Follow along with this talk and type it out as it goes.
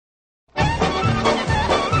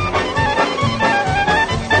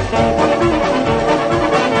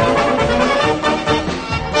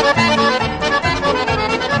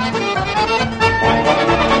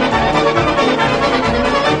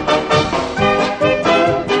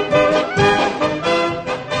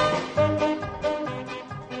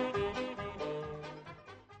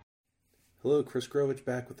Chris Grovich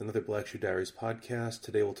back with another Black Shoe Diaries podcast.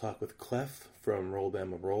 Today we'll talk with Clef from Roll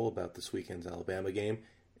Bama Roll about this weekend's Alabama game,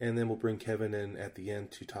 and then we'll bring Kevin in at the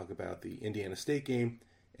end to talk about the Indiana State game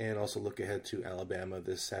and also look ahead to Alabama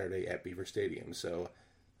this Saturday at Beaver Stadium. So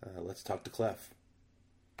let's talk to Clef.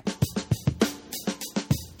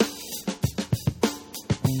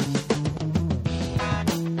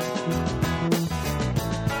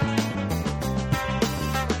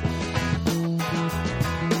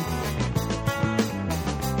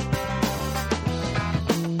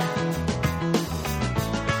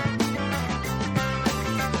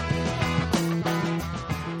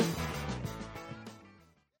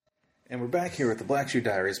 Back here at the Black Shoe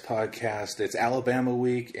Diaries podcast. It's Alabama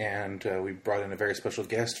week, and we brought in a very special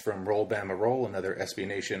guest from Roll Bama Roll, another SB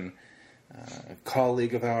Nation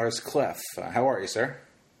colleague of ours, Clef. How are you, sir?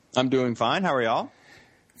 I'm doing fine. How are y'all?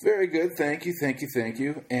 Very good. Thank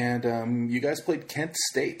you. And you guys played Kent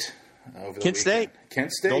State over the Kent weekend.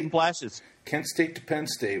 Kent State. Golden Flashes. Kent State to Penn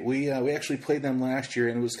State. We actually played them last year,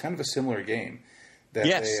 and it was kind of a similar game. That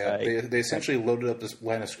yes. They essentially loaded up this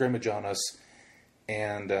line of scrimmage on us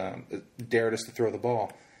and dared us to throw the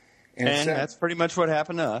ball. And that's pretty much what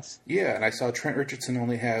happened to us. Yeah, and I saw Trent Richardson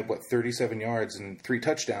only had, 37 yards and 3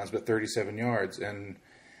 touchdowns, but 37 yards. And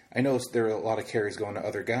I know there are a lot of carries going to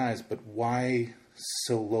other guys, but why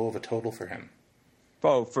so low of a total for him?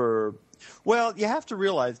 Well, you have to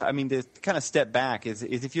realize, to kind of step back, is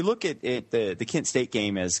if you look at the Kent State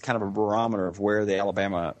game as kind of a barometer of where the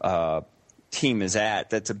Alabama team is at,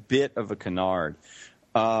 that's a bit of a canard.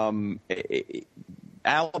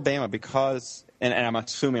 Alabama, because, and I'm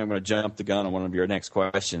assuming I'm going to jump the gun on one of your next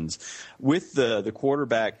questions, with the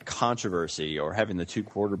quarterback controversy or having the two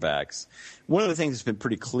quarterbacks, one of the things that's been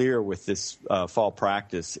pretty clear with this fall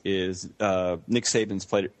practice is Nick Saban's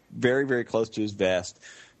played it very, very close to his vest.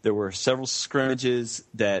 There were several scrimmages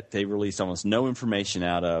that they released almost no information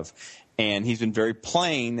out of. And he's been very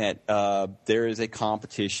plain that there is a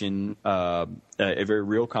competition, a very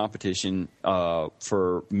real competition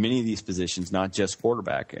for many of these positions, not just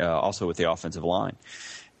quarterback, also with the offensive line.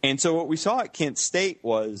 And so what we saw at Kent State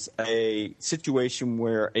was a situation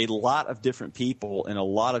where a lot of different people in a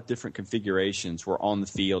lot of different configurations were on the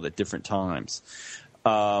field at different times.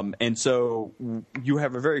 And so you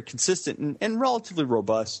have a very consistent and relatively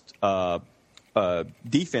robust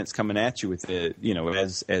defense coming at you with it,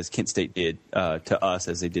 as Kent State did to us,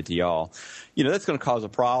 as they did to y'all. That's going to cause a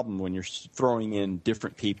problem when you're throwing in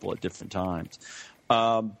different people at different times.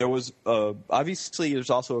 There was obviously there's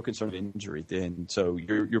also a concern of injury. And so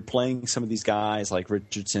you're playing some of these guys like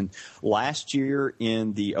Richardson. Last year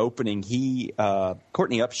in the opening,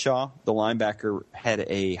 Courtney Upshaw, the linebacker, had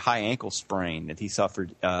a high ankle sprain that he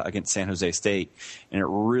suffered against San Jose State, and it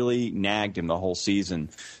really nagged him the whole season.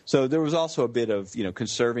 So there was also a bit of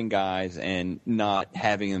conserving guys and not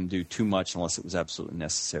having them do too much unless it was absolutely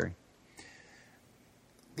necessary.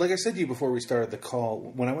 Like I said to you before we started the call,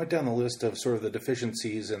 when I went down the list of sort of the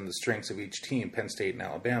deficiencies and the strengths of each team, Penn State and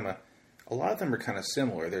Alabama, a lot of them are kind of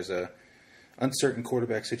similar. There's a uncertain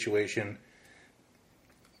quarterback situation,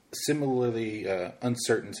 similarly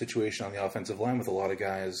uncertain situation on the offensive line with a lot of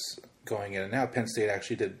guys going in and out. Penn State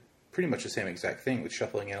actually did pretty much the same exact thing with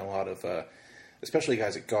shuffling in a lot of, especially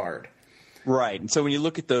guys at guard. Right. And so when you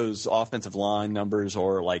look at those offensive line numbers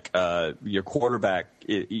or your quarterback,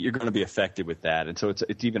 you're going to be affected with that. And so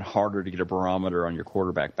it's even harder to get a barometer on your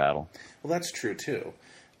quarterback battle. Well, that's true, too.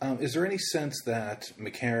 Is there any sense that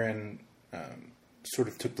McCarron sort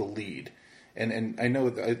of took the lead? And I know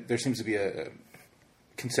there seems to be a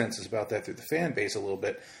consensus about that through the fan base a little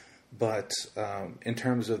bit. But in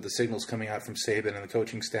terms of the signals coming out from Saban and the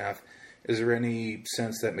coaching staff, is there any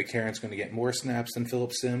sense that McCarron's going to get more snaps than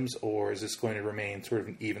Phillip Sims, or is this going to remain sort of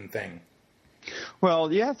an even thing?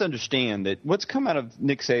 Well, you have to understand that what's come out of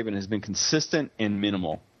Nick Saban has been consistent and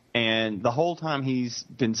minimal. And the whole time he's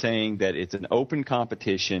been saying that it's an open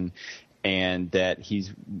competition and that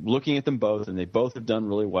he's looking at them both, and they both have done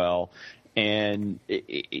really well. And,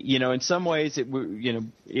 in some ways,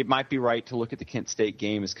 it might be right to look at the Kent State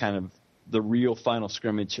game as kind of the real final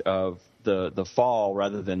scrimmage of the fall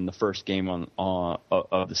rather than the first game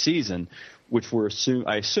of the season, which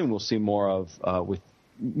I assume we'll see more of with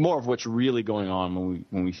more of what's really going on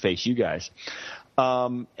when we face you guys.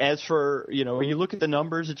 As for, when you look at the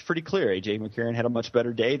numbers, it's pretty clear. A.J. McCarron had a much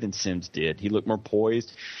better day than Sims did. He looked more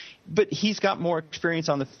poised, but he's got more experience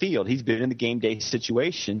on the field. He's been in the game day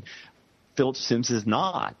situation. Phillip Sims is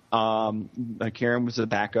not. McCarron was a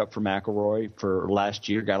backup for McElroy for last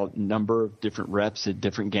year, got a number of different reps at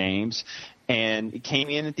different games, and came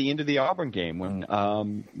in at the end of the Auburn game when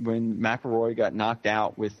McElroy got knocked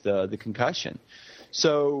out with the concussion.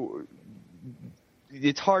 So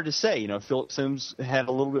it's hard to say. If Phillip Sims had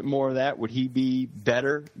a little bit more of that, would he be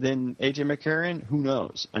better than A.J. McCarron? Who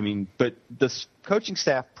knows? But the coaching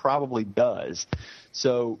staff probably does.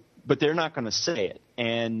 So, but they're not going to say it.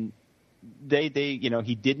 And they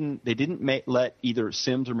didn't let either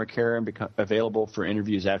Sims or McCarron become available for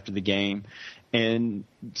interviews after the game. And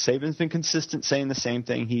Saban's been consistent saying the same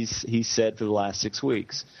thing he's said for the last 6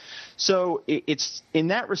 weeks. So it's in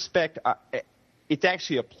that respect, it's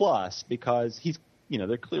actually a plus because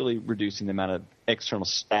they're clearly reducing the amount of external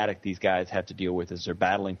static these guys have to deal with as they're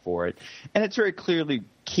battling for it. And it's very clearly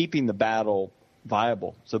keeping the battle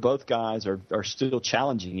viable. So both guys are still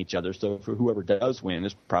challenging each other. So for whoever does win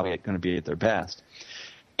is probably going to be at their best.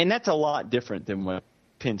 And that's a lot different than what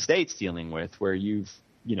Penn State's dealing with, where you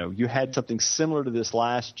had something similar to this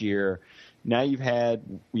last year. Now you've had,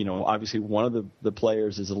 obviously one of the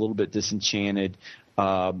players is a little bit disenchanted.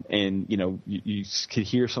 And you could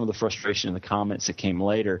hear some of the frustration in the comments that came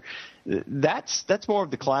later. That's more of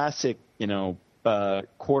the classic,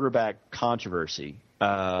 quarterback controversy.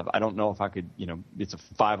 I don't know if I could, it's a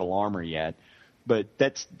 5-alarmer yet, but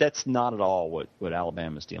that's not at all what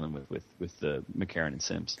Alabama's dealing with the McCarron and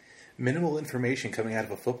Sims. Minimal information coming out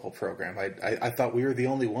of a football program. I thought we were the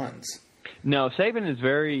only ones. No, Saban is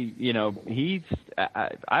very,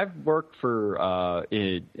 I've worked as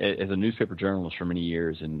a newspaper journalist for many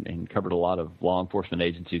years and covered a lot of law enforcement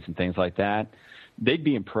agencies and things like that. They'd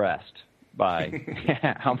be impressed by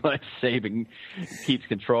how much Saban keeps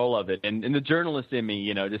control of it. And the journalist in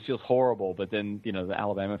me, just feels horrible. But then, the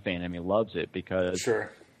Alabama fan in me loves it because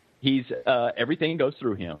sure. He's everything goes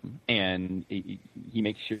through him, and he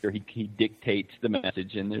makes sure he dictates the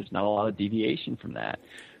message, and there's not a lot of deviation from that.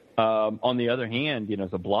 On the other hand,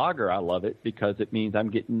 as a blogger, I love it because it means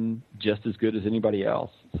I'm getting just as good as anybody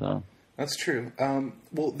else. So that's true.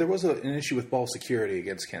 Well, there was an issue with ball security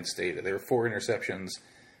against Kent State. There were 4 interceptions,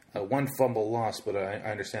 1 fumble lost, but I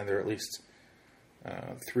understand there are at least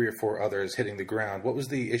 3 or 4 others hitting the ground. What was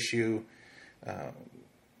the issue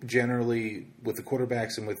generally with the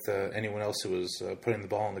quarterbacks and with anyone else who was putting the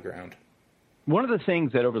ball on the ground? One of the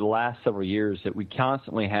things that over the last several years that we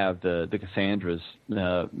constantly have the Cassandras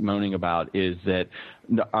moaning about is that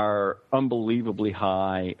our unbelievably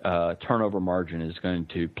high turnover margin is going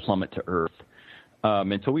to plummet to earth.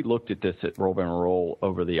 And so we looked at this at Roll Bama Roll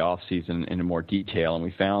over the offseason in more detail, and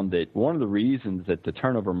we found that one of the reasons that the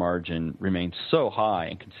turnover margin remains so high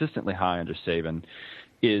and consistently high under Saban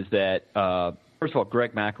is that, first of all,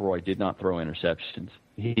 Greg McElroy did not throw interceptions.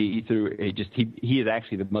 He is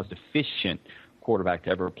actually the most efficient quarterback to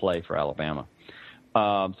ever play for Alabama.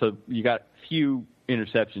 So you got few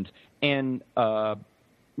interceptions. And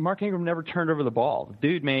Mark Ingram never turned over the ball.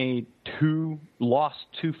 The dude lost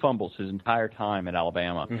 2 fumbles his entire time at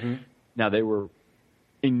Alabama. Mm-hmm. Now, they were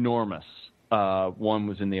enormous. One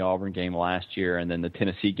was in the Auburn game last year, and then the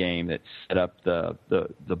Tennessee game that set up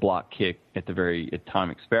the block kick at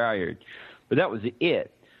time expired. But that was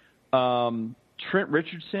it. Trent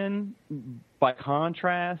Richardson, by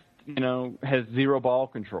contrast, has 0 ball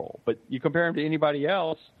control. But you compare him to anybody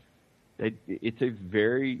else, they're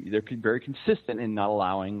very consistent in not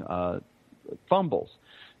allowing fumbles.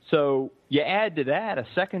 So you add to that a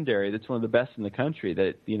secondary that's one of the best in the country.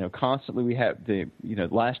 That constantly we have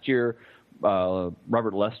last year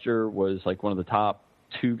Robert Lester was like one of the top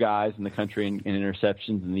 2 guys in the country in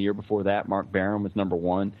interceptions, and the year before that Mark Barron was number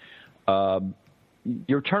 1.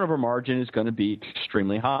 Your turnover margin is going to be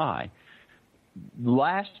extremely high.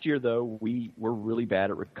 Last year, though, we were really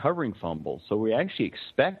bad at recovering fumbles, so we actually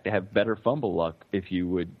expect to have better fumble luck if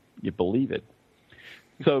you believe it.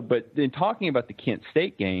 So, but in talking about the Kent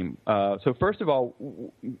State game, so first of all,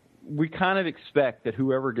 we kind of expect that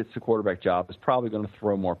whoever gets the quarterback job is probably going to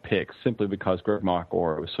throw more picks simply because Greg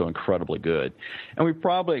McElroy was so incredibly good. And we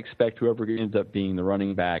probably expect whoever ends up being the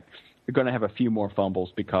running back are going to have a few more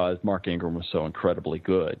fumbles because Mark Ingram was so incredibly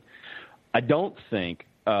good. I don't think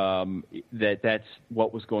that's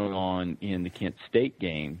what was going on in the Kent State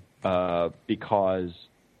game because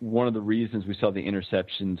one of the reasons we saw the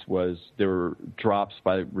interceptions was there were drops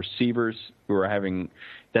by receivers who are having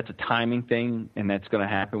 – that's a timing thing, and that's going to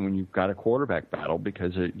happen when you've got a quarterback battle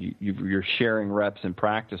because you're sharing reps in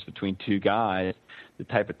practice between 2 guys. The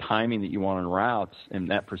type of timing that you want on routes and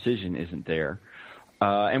that precision isn't there.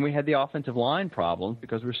 And we had the offensive line problems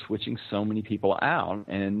because we're switching so many people out.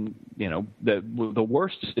 And, the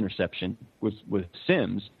worst interception was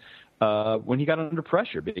Sims when he got under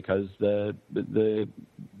pressure because the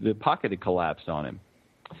pocket had collapsed on him.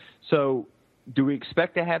 So do we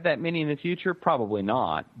expect to have that many in the future? Probably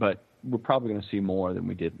not, but we're probably going to see more than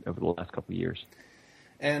we did over the last couple of years.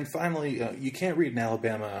 And finally, you can't read an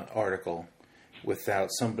Alabama article without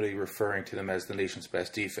somebody referring to them as the nation's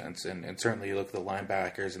best defense. And certainly you look at the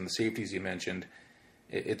linebackers and the safeties you mentioned,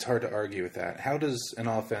 it's hard to argue with that. How does an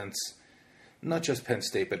offense, not just Penn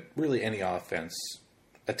State, but really any offense,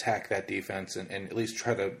 attack that defense and at least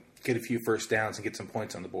try to get a few first downs and get some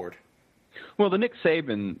points on the board? Well, the Nick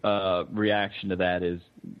Saban reaction to that is,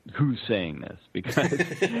 who's saying this? Because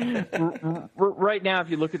right now, if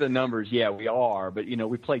you look at the numbers, yeah, we are. But,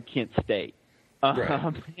 we played Kent State.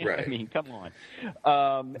 Right. I mean, come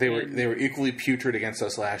on. They were equally putrid against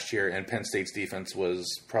us last year, and Penn State's defense was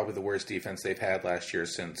probably the worst defense they've had last year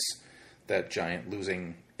since that giant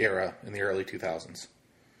losing era in the early 2000s.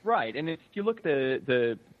 Right, and if you look at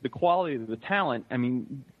the quality of the talent, I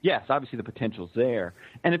mean, yes, obviously the potential's there,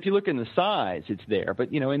 and if you look in the size, it's there.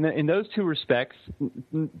 But in those two respects,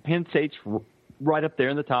 Penn State's right up there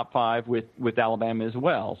in the top 5 with Alabama as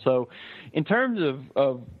well. So, in terms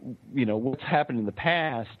of what's happened in the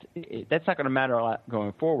past, that's not going to matter a lot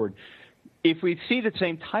going forward. If we see the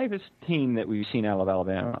same type of team that we've seen out of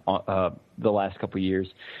Alabama the last couple of years,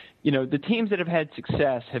 the teams that have had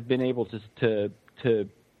success have been able to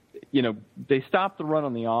they stop the run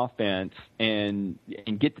on the offense and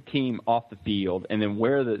get the team off the field and then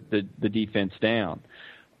wear the defense down.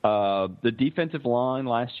 The defensive line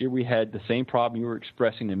last year, we had the same problem you were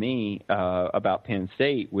expressing to me about Penn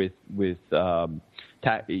State with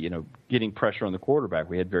getting pressure on the quarterback.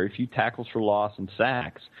 We had very few tackles for loss and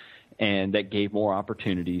sacks, and that gave more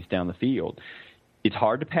opportunities down the field. It's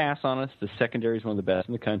hard to pass on us. The secondary is one of the best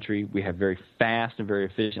in the country. We have very fast and very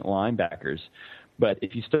efficient linebackers. But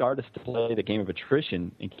if you start us to play the game of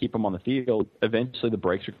attrition and keep them on the field, eventually the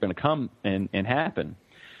breaks are going to come and happen.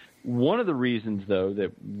 One of the reasons, though,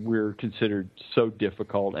 that we're considered so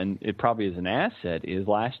difficult, and it probably is an asset, is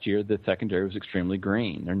last year the secondary was extremely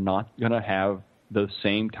green. They're not going to have those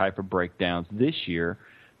same type of breakdowns this year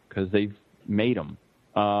because they've made them.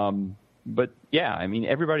 But, yeah, I mean,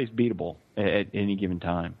 everybody's beatable at any given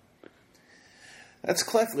time. That's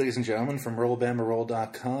Clef, ladies and gentlemen, from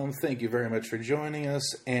RollBamaRoll.com. Thank you very much for joining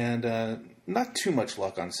us, and not too much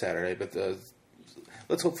luck on Saturday, but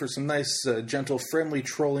let's hope for some nice, gentle, friendly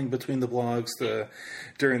trolling between the blogs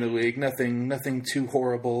during the week. Nothing too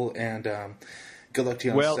horrible, and good luck to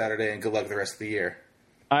you on Saturday, and good luck the rest of the year.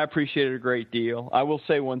 I appreciate it a great deal. I will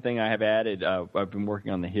say one thing I have added. I've been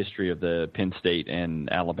working on the history of the Penn State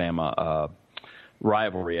and Alabama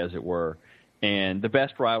rivalry, as it were. And the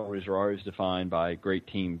best rivalries are always defined by great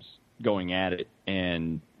teams going at it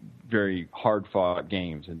and very hard-fought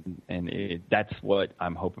games. And that's what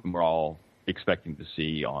I'm hoping we're all expecting to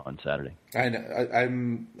see on Saturday. I know.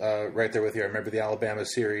 I'm right there with you. I remember the Alabama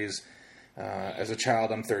series. As a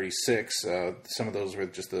child, I'm 36. Some of those were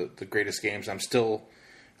just the greatest games. I'm still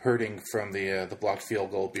hurting from the blocked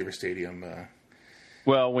field goal at Beaver Stadium.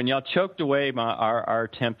 Well, when y'all choked away our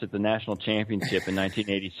attempt at the national championship in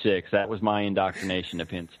 1986, that was my indoctrination to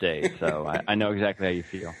Penn State. So I know exactly how you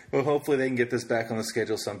feel. Well, hopefully they can get this back on the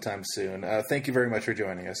schedule sometime soon. Thank you very much for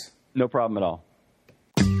joining us. No problem at all.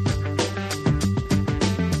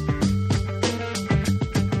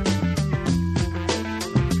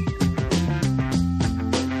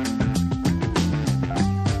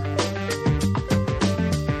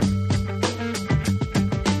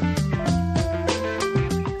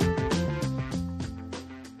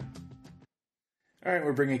 All right,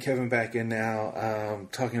 we're bringing Kevin back in now,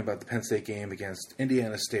 talking about the Penn State game against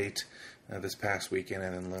Indiana State this past weekend,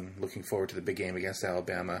 and then looking forward to the big game against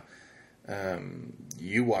Alabama.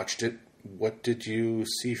 You watched it. What did you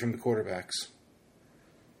see from the quarterbacks?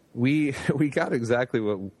 We got exactly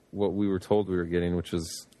what we were told we were getting, which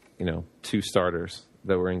was two starters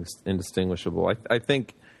that were indistinguishable. I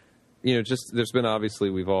think just there's been obviously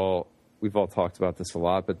we've all talked about this a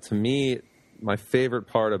lot, but to me, my favorite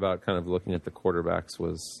part about kind of looking at the quarterbacks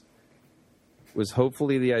was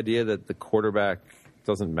hopefully the idea that the quarterback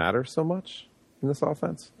doesn't matter so much in this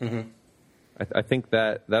offense. Mm-hmm. I think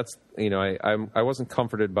that's I wasn't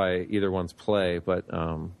comforted by either one's play, but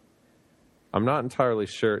I'm not entirely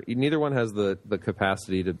sure. Neither one has the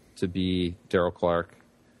capacity to be Darryl Clark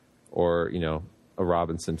or a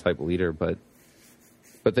Robinson type leader, but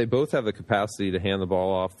they both have the capacity to hand the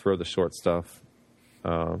ball off, throw the short stuff.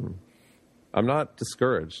 I'm not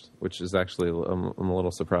discouraged, which is actually I'm a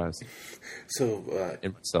little surprised. So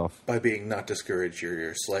in myself, by being not discouraged,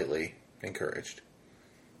 you're slightly encouraged.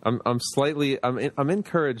 I'm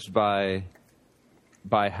encouraged by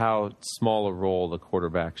how small a role the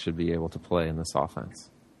quarterback should be able to play in this offense.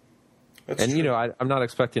 That's and true. I'm not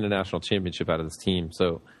expecting a national championship out of this team,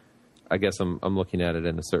 so I guess I'm looking at it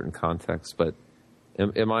in a certain context. But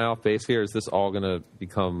am I off base here? Is this all going to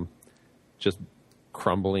become just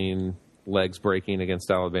crumbling legs breaking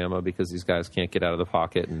against Alabama because these guys can't get out of the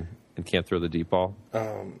pocket and can't throw the deep ball?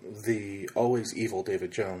 The always evil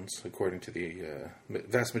David Jones, according to the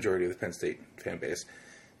vast majority of the Penn State fan base,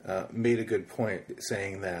 made a good point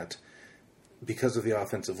saying that because of the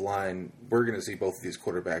offensive line, we're going to see both of these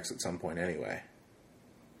quarterbacks at some point anyway.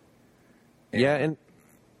 And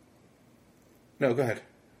no, go ahead.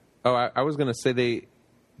 Oh, I was going to say they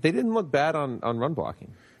didn't look bad on run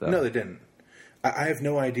blocking, though. No, they didn't. I have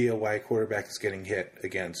no idea why a quarterback is getting hit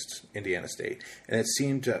against Indiana State. And it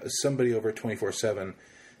seemed somebody over at 24/7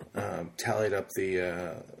 tallied up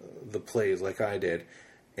the plays like I did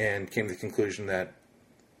and came to the conclusion that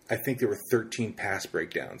I think there were 13 pass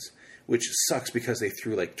breakdowns, which sucks because they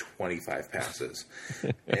threw like 25 passes.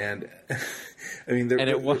 And I mean,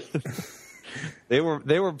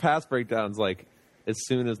 they were pass breakdowns like as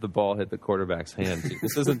soon as the ball hit the quarterback's hand.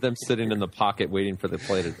 This isn't them sitting in the pocket waiting for the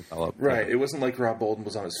play to develop. Right. It wasn't like Rob Bolden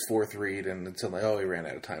was on his fourth read and it's like, oh, he ran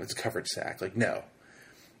out of time. It's a coverage sack. Like, no.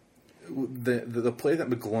 The play that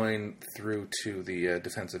McGloin threw to the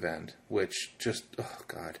defensive end, which just, oh,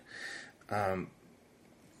 God.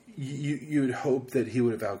 You would hope that he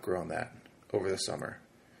would have outgrown that over the summer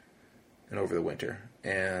and over the winter.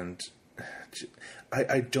 And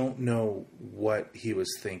I don't know what he was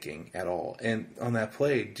thinking at all. And on that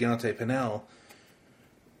play, Deontay Pennell,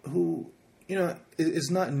 who, is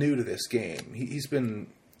not new to this game. He's been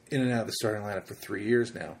in and out of the starting lineup for 3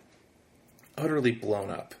 years now. Utterly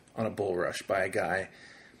blown up on a bull rush by a guy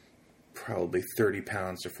probably 30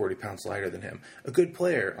 pounds or 40 pounds lighter than him. A good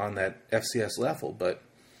player on that FCS level, but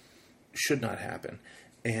should not happen.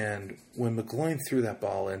 And when McGloin threw that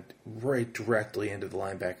ball in right directly into the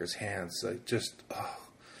linebacker's hands,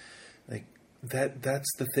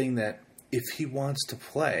 that's the thing that if he wants to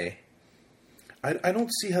play, I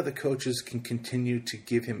don't see how the coaches can continue to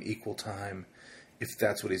give him equal time if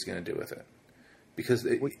that's what he's going to do with it. Because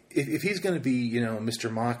if he's going to be,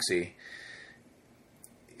 Mr. Moxie,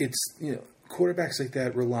 it's, quarterbacks like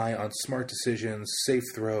that rely on smart decisions, safe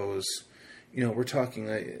throws. We're talking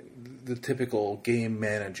the typical game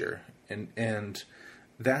manager, and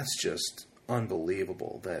that's just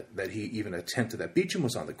unbelievable that he even attempted that. Beecham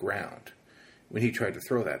was on the ground when he tried to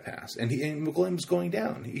throw that pass, and McGloin was going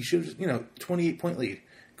down. He should, 28-point lead,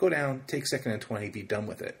 go down, take second and 20, be done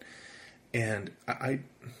with it, and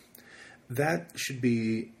that should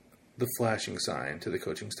be the flashing sign to the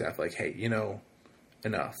coaching staff, like, hey,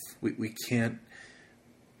 enough. We can't.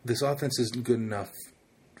 This offense isn't good enough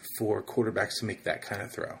for quarterbacks to make that kind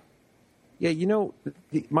of throw. Yeah,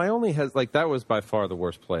 my only that was by far the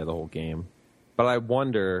worst play of the whole game. But I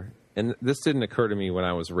wonder, and this didn't occur to me when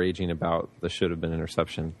I was raging about the should have been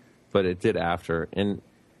interception, but it did after. And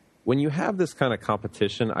when you have this kind of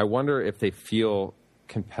competition, I wonder if they feel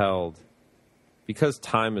compelled, because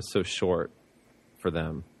time is so short for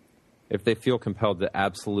them, if they feel compelled to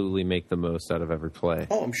absolutely make the most out of every play.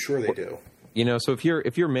 Oh, I'm sure they do. So if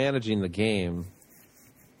you're managing the game,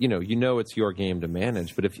 it's your game to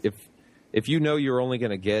manage. But if you're only going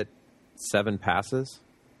to get 7 passes,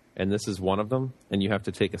 and this is one of them, and you have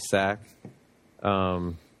to take a sack.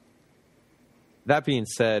 That being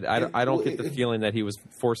said, I don't get the feeling that he was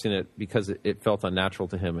forcing it because it felt unnatural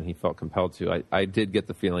to him and he felt compelled to. I did get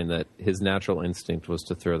the feeling that his natural instinct was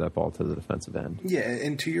to throw that ball to the defensive end. Yeah,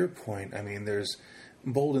 and to your point, there's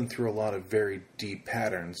Bolden threw a lot of very deep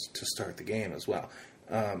patterns to start the game as well.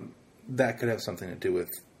 That could have something to do with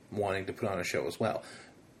wanting to put on a show as well.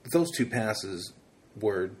 Those 2 passes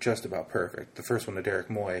were just about perfect. The first one to Derek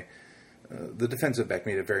Moy, the defensive back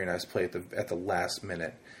made a very nice play at the last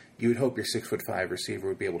minute. You would hope your 6'5" receiver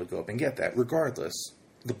would be able to go up and get that. Regardless,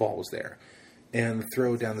 the ball was there. And the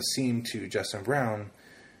throw down the seam to Justin Brown,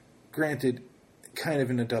 granted, kind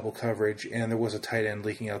of in a double coverage, and there was a tight end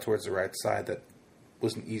leaking out towards the right side that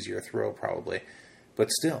was an easier throw probably.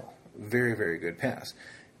 But still, very, very good pass.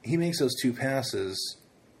 He makes those 2 passes,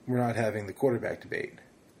 we're not having the quarterback debate.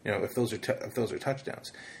 If those are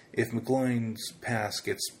touchdowns. If McGloin's pass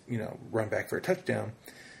gets, run back for a touchdown,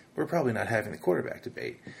 we're probably not having the quarterback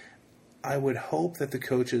debate. I would hope that the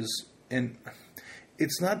coaches, and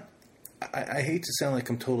it's not, I hate to sound like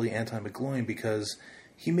I'm totally anti-McGloin because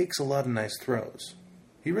he makes a lot of nice throws.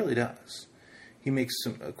 He really does. He makes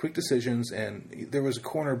some quick decisions, and there was a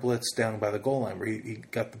corner blitz down by the goal line where he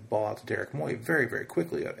got the ball out to Derek Moy very, very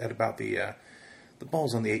quickly at about the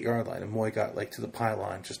ball's on the 8-yard line, and Moy got to the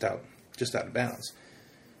pylon just out of bounds.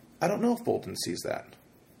 I don't know if Bolden sees that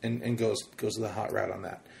and goes to the hot route on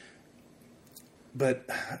that. But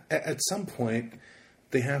at some point,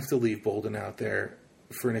 they have to leave Bolden out there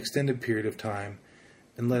for an extended period of time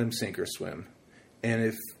and let him sink or swim.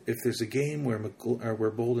 And if there's a game where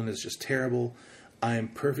Bolden is just terrible, I am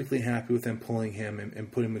perfectly happy with them pulling him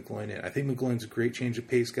and putting McGloin in. I think McGloin's a great change of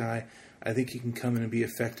pace guy. I think he can come in and be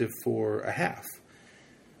effective for a half.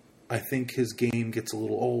 I think his game gets a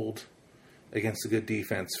little old against a good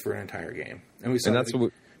defense for an entire game. And we saw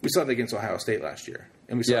that against Ohio State last year.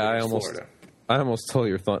 And we saw it against Florida. I almost stole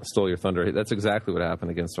your thunder. That's exactly what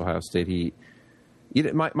happened against Ohio State.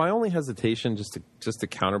 My only hesitation, just to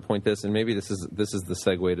counterpoint this, and maybe this is the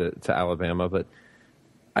segue to Alabama, but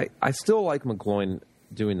I still like McGloin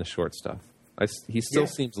doing the short stuff. He still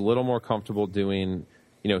seems a little more comfortable doing.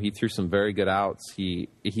 He threw some very good outs. He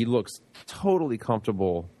looks totally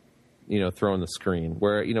comfortable, throwing the screen.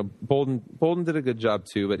 Where Bolden did a good job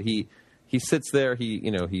too, but he sits there.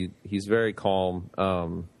 He's very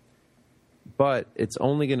calm. But it's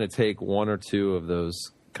only going to take one or two of those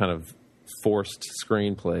kind of forced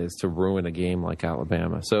screenplays to ruin a game like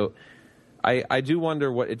Alabama. So I do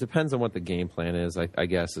wonder it depends on what the game plan is, I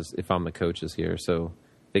guess, if I'm the coaches here. So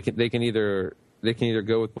they can either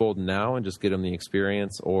go with Bolden now and just get him the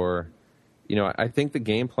experience, or I think the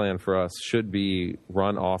game plan for us should be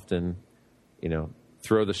run often,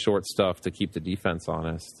 throw the short stuff to keep the defense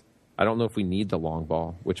honest. I don't know if we need the long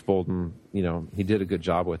ball, which Bolden, he did a good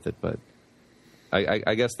job with it, but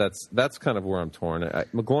I guess that's kind of where I'm torn.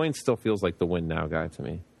 McGloin still feels like the win now guy to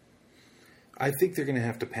me. I think they're going to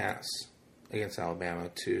have to pass against Alabama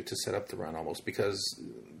to set up the run almost, because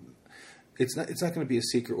it's not going to be a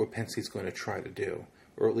secret what Penn State's going to try to do,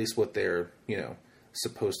 or at least what they're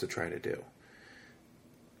supposed to try to do.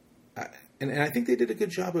 And I think they did a good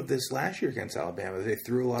job of this last year against Alabama. They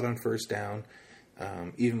threw a lot on first down,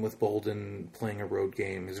 even with Bolden playing a road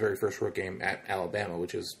game, his very first road game at Alabama,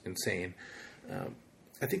 which is insane.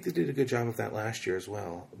 I think they did a good job of that last year as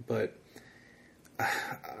well, but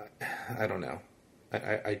I don't know.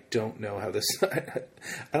 I don't know how this.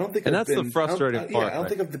 I don't think. And that's the frustrating part. I don't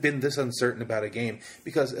think I've been this uncertain about a game,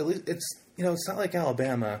 because at least it's not like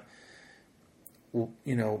Alabama.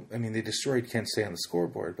 They destroyed Kent State on the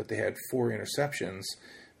scoreboard, but they had 4 interceptions,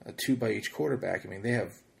 2 by each quarterback. They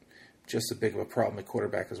have just as big of a problem at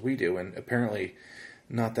quarterback as we do, and apparently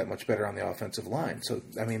not that much better on the offensive line. So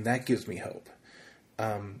that gives me hope.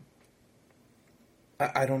 I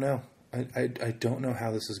don't know. I don't know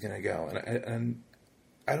how this is going to go, and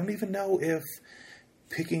I don't even know if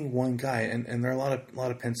picking one guy, and there are a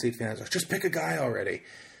lot of Penn State fans are just pick a guy already,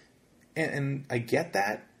 and I get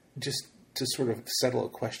that, just to sort of settle a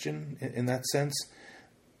question in that sense,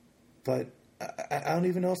 but I don't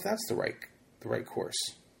even know if that's the right course.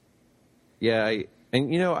 Yeah, I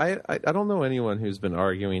don't know anyone who's been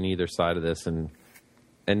arguing either side of this and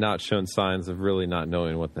not shown signs of really not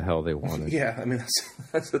knowing what the hell they wanted. Yeah,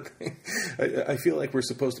 that's the thing. I feel like we're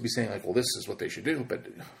supposed to be saying, like, well, this is what they should do, but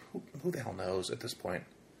who the hell knows at this point?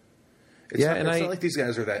 It's not like these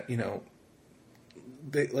guys are that,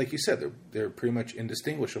 they, like you said, they're pretty much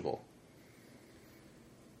indistinguishable.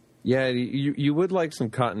 Yeah, you would like some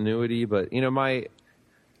continuity, but,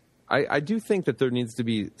 I do think that there needs to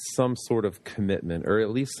be some sort of commitment, or at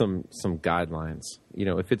least some guidelines.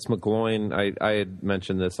 If it's McGloin, I had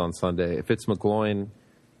mentioned this on Sunday. If it's McGloin,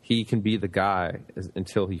 he can be the guy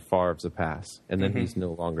until he Favre's a pass, and then he's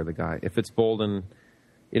no longer the guy. If it's Bolden,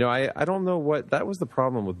 I don't know what that was the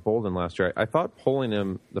problem with Bolden last year. I thought pulling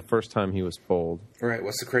him the first time he was pulled. Right.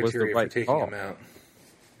 What's the criteria for taking him out?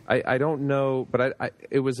 I don't know, but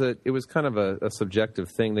it was kind of a subjective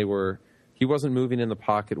thing. He wasn't moving in the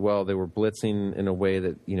pocket well. They were blitzing in a way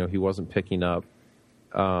that, he wasn't picking up.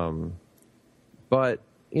 But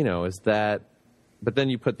then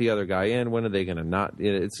you put the other guy in. When are they going to not?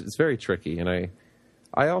 It's very tricky. And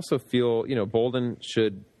I also feel, Bolden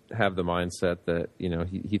should have the mindset that,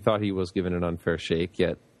 he thought he was given an unfair shake,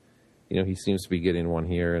 yet, he seems to be getting one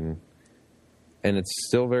here. And it's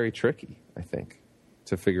still very tricky, I think,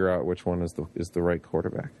 to figure out which one is the right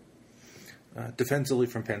quarterback. Defensively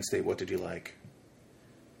from Penn State, what did you like?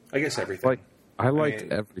 I guess everything. I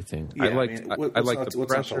liked everything. Yeah, I liked the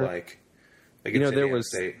pressure. Not to like?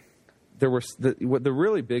 The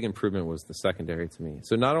really big improvement was the secondary to me.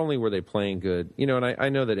 So not only were they playing good, and I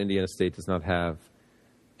know that Indiana State does not have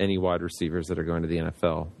any wide receivers that are going to the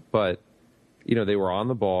NFL, but they were on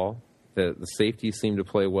the ball. The safety seemed to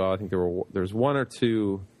play well. I think there's one or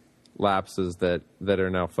two lapses that are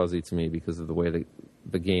now fuzzy to me because of the way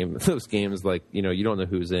those games, like, you don't know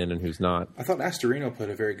who's in and who's not. I thought Astorino played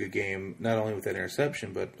a very good game, not only with that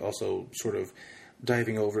interception, but also sort of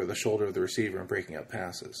diving over the shoulder of the receiver and breaking up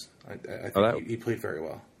passes. I think he played very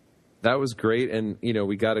well. That was great, and,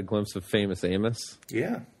 we got a glimpse of famous Amos.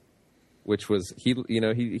 Yeah. which was he was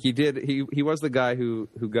the guy who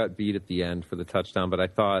got beat at the end for the touchdown. But I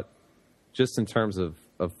thought, just in terms of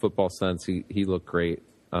football sense, he looked great.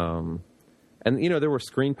 And there were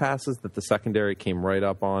screen passes that the secondary came right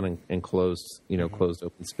up on and closed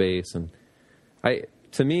open space. And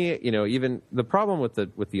to me, even the problem with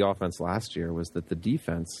the offense last year was that the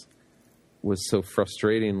defense was so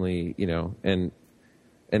frustratingly, and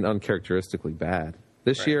uncharacteristically bad.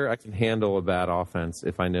 This year, I can handle a bad offense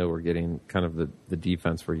if I know we're getting kind of the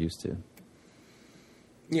defense we're used to.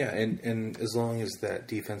 Yeah, and as long as that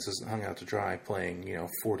defense isn't hung out to dry playing,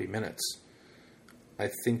 40 minutes, I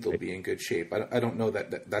think they'll be in good shape. I don't know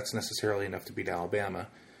that's necessarily enough to beat Alabama.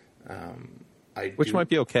 Which might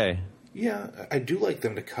be okay. Yeah, I do like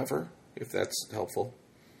them to cover, if that's helpful.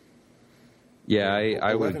 Yeah,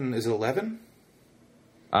 I would. Is it 11?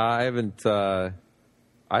 I haven't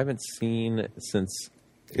seen since.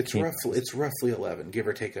 It's roughly 11, give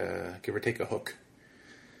or take a hook.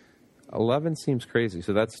 11 seems crazy.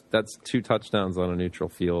 So that's 2 touchdowns on a neutral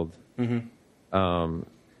field. Mm-hmm.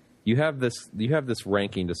 You have this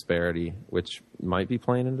ranking disparity, which might be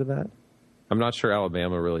playing into that. I'm not sure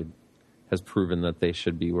Alabama really has proven that they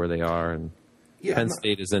should be where they are, and Penn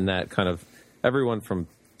State is in that kind of everyone from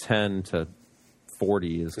 10 to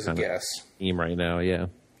 40 is kind of team right now. Yeah,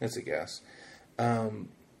 that's a guess.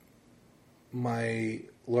 My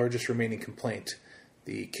largest remaining complaint,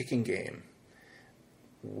 the kicking game.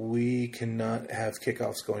 We cannot have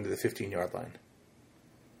kickoffs going to the 15-yard line.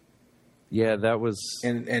 Yeah, that was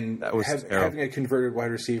having a converted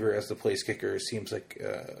wide receiver as the place kicker seems like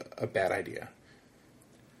a bad idea.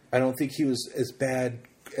 I don't think he was as bad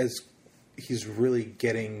as he's really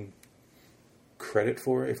getting credit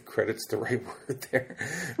for, if credit's the right word there.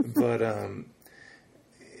 But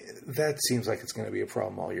that seems like it's going to be a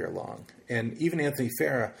problem all year long. And even Anthony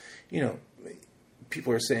Farah,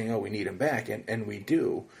 people are saying, "Oh, we need him back," and we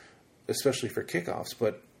do, especially for kickoffs.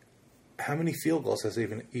 But how many field goals has he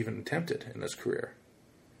even attempted in his career?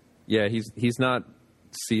 Yeah, he's not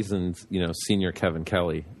seasoned, senior Kevin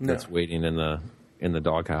Kelly that's waiting in the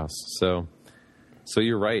doghouse. So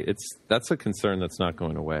you're right. That's a concern that's not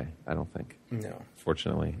going away, I don't think. No,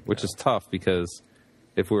 fortunately, which is tough because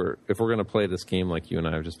if we're going to play this game like you and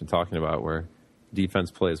I have just been talking about, where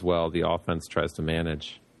defense plays well, the offense tries to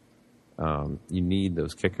manage. You need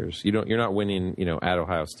those kickers. You're not winning, at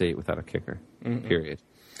Ohio State without a kicker. Mm-mm. Period.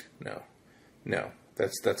 No.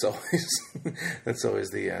 That's always that's always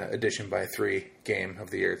the addition by 3 game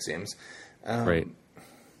of the year. It seems. Right.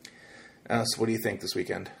 So, what do you think this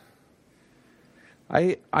weekend?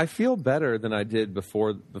 I feel better than I did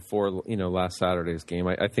before last Saturday's game.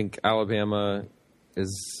 I think Alabama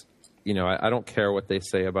is. I don't care what they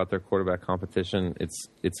say about their quarterback competition.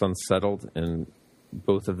 It's unsettled, and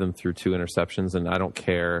both of them threw 2 interceptions, and I don't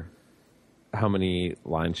care how many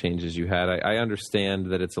line changes you had. I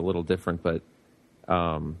understand that it's a little different, but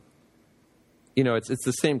it's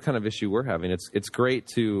the same kind of issue we're having. It's great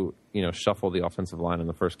to shuffle the offensive line in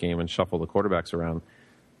the first game and shuffle the quarterbacks around,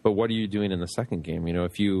 but what are you doing in the second game?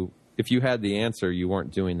 If you had the answer, you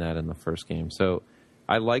weren't doing that in the first game. So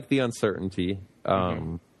I like the uncertainty.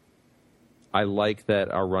 Mm-hmm. I like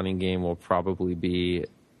that our running game will probably be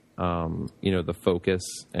the focus,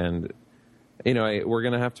 and we're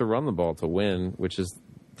going to have to run the ball to win, which is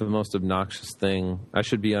the most obnoxious thing. I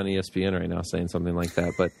should be on ESPN right now saying something like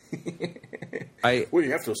that, but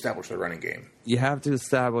you have to establish the running game. You have to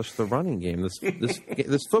establish the running game.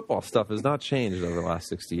 This football stuff has not changed over the last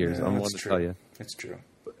 60 years. Yeah, I'm one to tell you. It's true.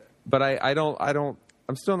 But I don't.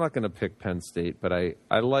 I'm still not going to pick Penn State, but I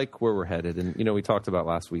like where we're headed. And we talked about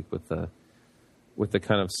last week with the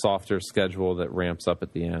kind of softer schedule that ramps up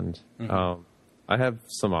at the end. Mm-hmm. I have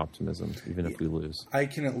some optimism, even if we lose. I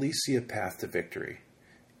can at least see a path to victory,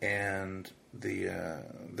 and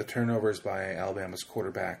the turnovers by Alabama's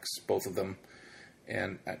quarterbacks, both of them,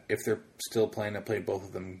 and if they're still playing, I play both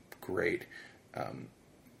of them great.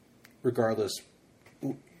 Regardless,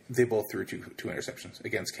 they both threw two interceptions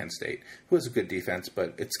against Kent State, who has a good defense,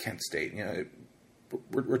 but it's Kent State.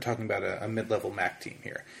 We're talking about a mid-level MAC team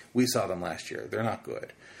here. We saw them last year. They're not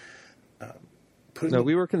good.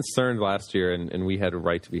 We were concerned last year, and we had a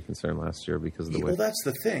right to be concerned last year because of the way. Well, that's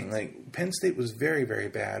the thing. Like, Penn State was very, very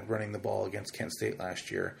bad running the ball against Kent State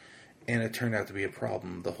last year, and it turned out to be a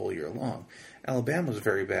problem the whole year long. Alabama was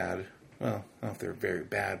very bad. Well, I don't know if they're very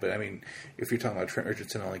bad, but, I mean, if you're talking about Trent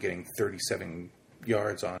Richardson only getting 37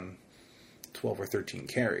 yards on 12 or 13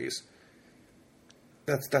 carries,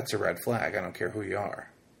 that's a red flag. I don't care who you are.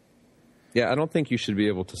 Yeah, I don't think you should be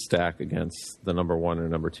able to stack against the number 1 or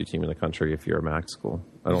number 2 team in the country if you're a MAC school.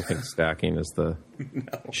 I don't think stacking is you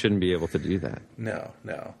shouldn't be able to do that. No.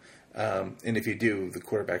 And if you do, the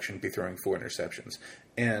quarterback shouldn't be throwing 4 interceptions.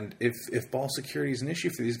 And if ball security is an issue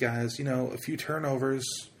for these guys, a few turnovers,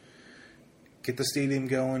 get the stadium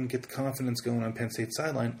going, get the confidence going on Penn State's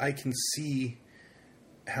sideline, I can see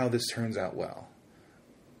how this turns out well.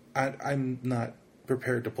 I'm not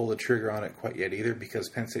prepared to pull the trigger on it quite yet either, because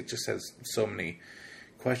Penn State just has so many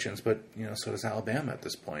questions, but so does Alabama at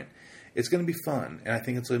this point. It's going to be fun, and I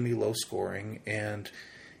think it's going to be low scoring, and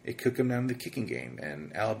it could come down to the kicking game.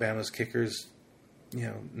 And Alabama's kickers,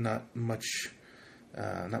 not much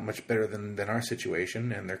better than our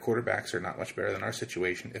situation, and their quarterbacks are not much better than our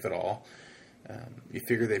situation, if at all. You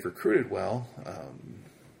figure they've recruited well,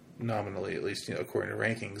 nominally at least, according to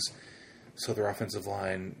rankings. So their offensive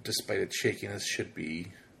line, despite its shakiness, should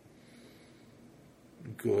be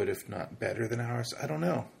good, if not better than ours. I don't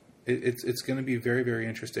know. It's going to be very, very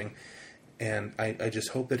interesting. And I just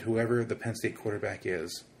hope that whoever the Penn State quarterback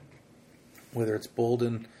is, whether it's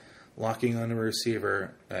Bolden locking on a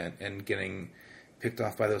receiver and getting picked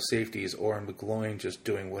off by those safeties, or McGloin just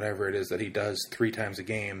doing whatever it is that he does 3 times a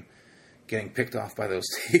game, getting picked off by those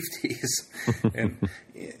safeties, and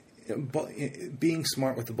being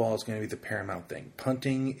smart with the ball is going to be the paramount thing.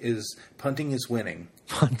 Punting is winning.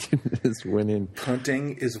 Punting is winning.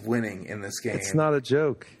 Punting is winning in this game. It's not a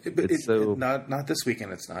joke. Not this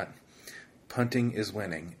weekend. It's not. Punting is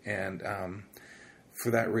winning, and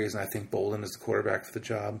for that reason, I think Bolden is the quarterback for the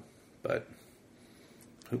job. But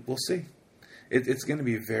we'll see. It's going to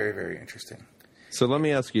be very, very interesting. So let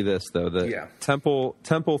me ask you this, though.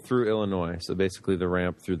 Temple through Illinois, so basically the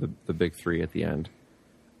ramp through the big 3 at the end.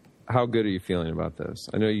 How good are you feeling about those?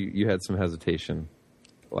 I know you had some hesitation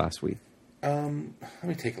last week. Let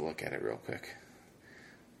me take a look at it real quick.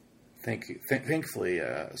 Thankfully,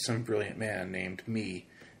 some brilliant man named me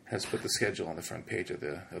has put the schedule on the front page of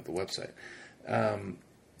the website.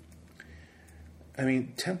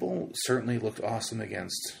 Temple certainly looked awesome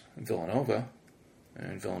against Villanova.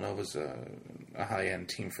 And Villanova's a high-end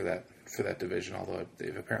team for that division, although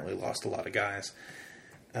they've apparently lost a lot of guys.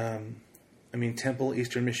 Temple,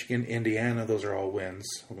 Eastern Michigan, Indiana, those are all wins,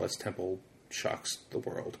 unless Temple shocks the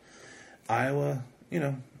world. Iowa,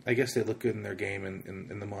 I guess they look good in their game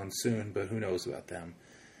in the monsoon, but who knows about them.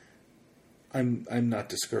 I'm not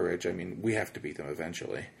discouraged. We have to beat them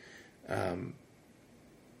eventually.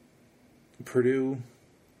 Purdue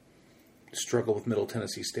struggled with Middle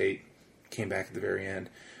Tennessee State. Came back at the very end.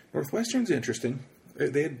 Northwestern's interesting.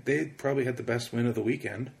 They probably had the best win of the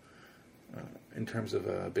weekend in terms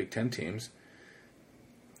of Big Ten teams.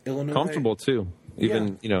 Illinois, comfortable too,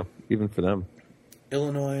 even for them.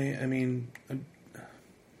 Illinois,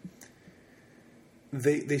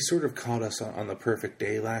 they sort of caught us on the perfect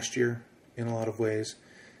day last year in a lot of ways.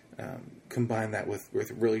 Combine that with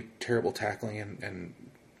really terrible tackling and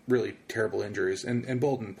really terrible injuries, and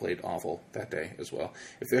Bolden played awful that day as well.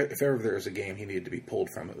 If ever there was a game he needed to be pulled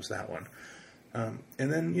from, it was that one.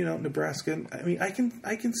 And then Nebraska. I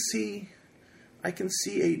can see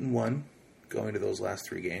 8-1 going to those last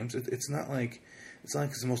 3 games. It's not like it's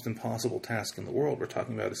the most impossible task in the world. We're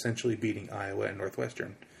talking about essentially beating Iowa and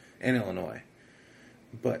Northwestern and Illinois.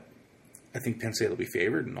 But I think Penn State will be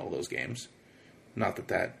favored in all those games. Not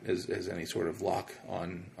that is any sort of lock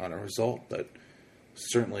on a result, but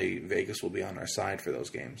certainly Vegas will be on our side for those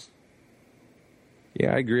games.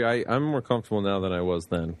 Yeah, I agree. I'm more comfortable now than I was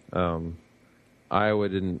then. Iowa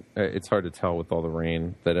didn't. It's hard to tell with all the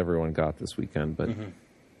rain that everyone got this weekend, but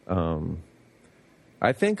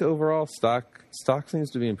I think overall stock seems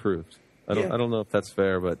to be improved. I don't know if that's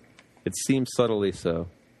fair, but it seems subtly so.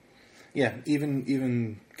 Yeah,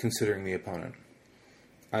 even considering the opponent,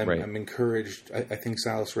 I'm encouraged. I think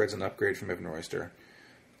Silas Red's an upgrade from Evan Royster.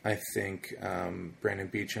 I think Brandon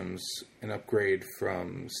Beacham's an upgrade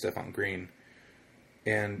from Stephon Green.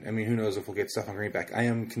 And, who knows if we'll get Stephon Green back. I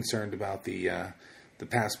am concerned about the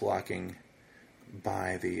pass blocking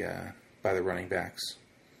by the running backs.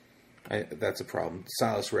 That's a problem.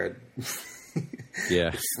 Silas Red,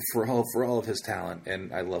 yeah, for all of his talent,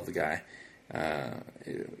 and I love the guy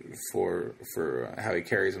for how he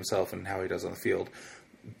carries himself and how he does on the field.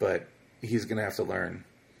 But he's going to have to learn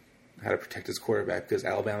how to protect his quarterback, because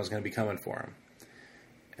Alabama's going to be coming for him.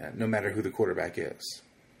 No matter who the quarterback is,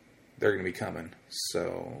 they're going to be coming.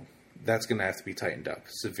 So that's going to have to be tightened up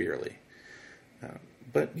severely.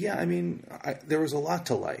 But yeah, there was a lot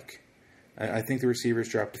to like. I think the receivers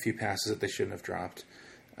dropped a few passes that they shouldn't have dropped.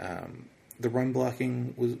 The run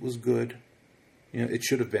blocking was good. It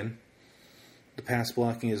should have been. The pass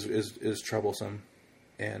blocking is troublesome,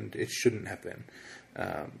 and it shouldn't have been.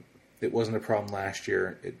 It wasn't a problem last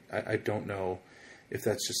year. I don't know if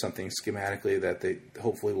that's just something schematically that they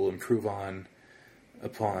hopefully will improve on.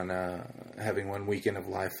 upon having one weekend of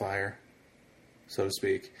live fire, so to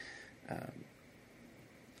speak.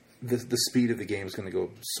 The speed of the game is going to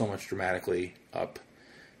go so much dramatically up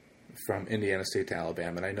from Indiana State to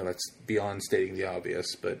Alabama, and I know that's beyond stating the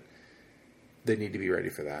obvious, but they need to be ready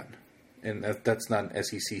for that. And that's not an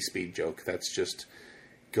SEC speed joke. That's just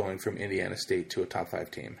going from Indiana State to a top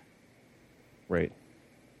 5 team. Right.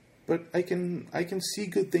 But I can see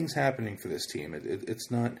good things happening for this team.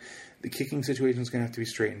 It's not the kicking situation is going to have to be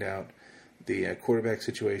straightened out. The quarterback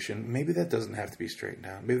situation, maybe that doesn't have to be straightened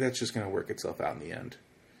out. Maybe that's just going to work itself out in the end.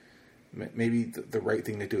 Maybe the right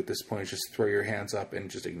thing to do at this point is just throw your hands up and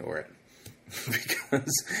just ignore it.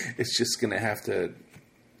 Because it's just going to have to,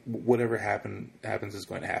 whatever happens is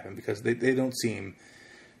going to happen. Because they don't seem,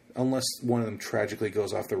 unless one of them tragically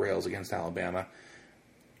goes off the rails against Alabama,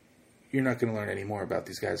 you're not going to learn any more about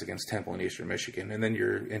these guys against Temple and Eastern Michigan. And then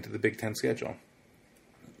you're into the Big Ten schedule.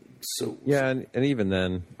 So yeah, and even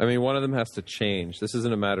then, I mean, one of them has to change. This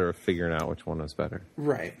isn't a matter of figuring out which one is better.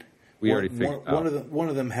 Right. We already figured out. One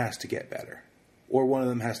of them has to get better, or one of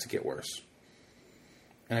them has to get worse.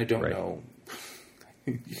 And I don't know.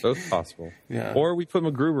 Both possible. Yeah. Or we put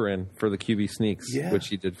McGruber in for the QB sneaks, which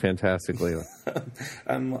he did fantastically.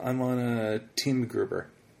 I'm on a Team McGruber.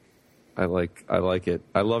 I like it.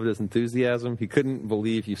 I loved his enthusiasm. He couldn't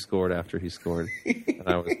believe he scored after he scored, and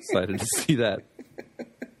I was excited to see that.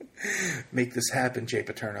 Make this happen, Jay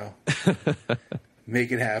Paterno.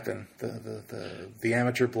 Make it happen. The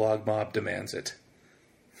amateur blog mob demands it.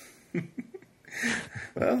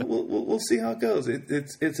 Well, we'll see how it goes.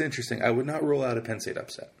 It's interesting. I would not rule out a Penn State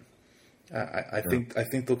upset. I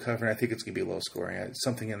think they'll cover, and I think it's going to be low scoring.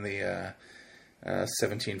 Something in the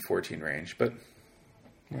 17-14 range, but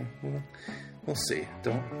yeah, we'll see.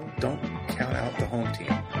 Don't count out the home team.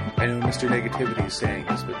 I know Mr. Negativity is saying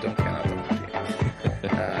this, but don't count out the home team.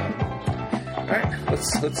 All right,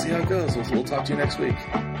 let's see how it goes. We'll talk to you next week.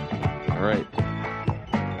 All right.